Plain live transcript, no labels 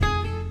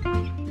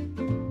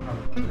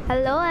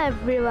Hello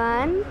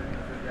everyone.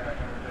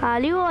 Are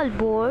you all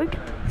bored?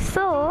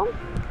 So,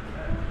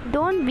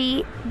 don't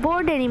be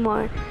bored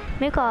anymore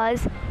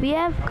because we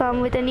have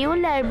come with a new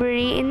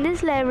library. In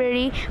this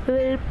library, we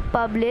will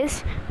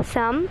publish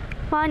some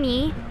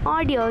funny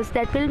audios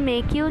that will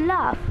make you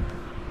laugh.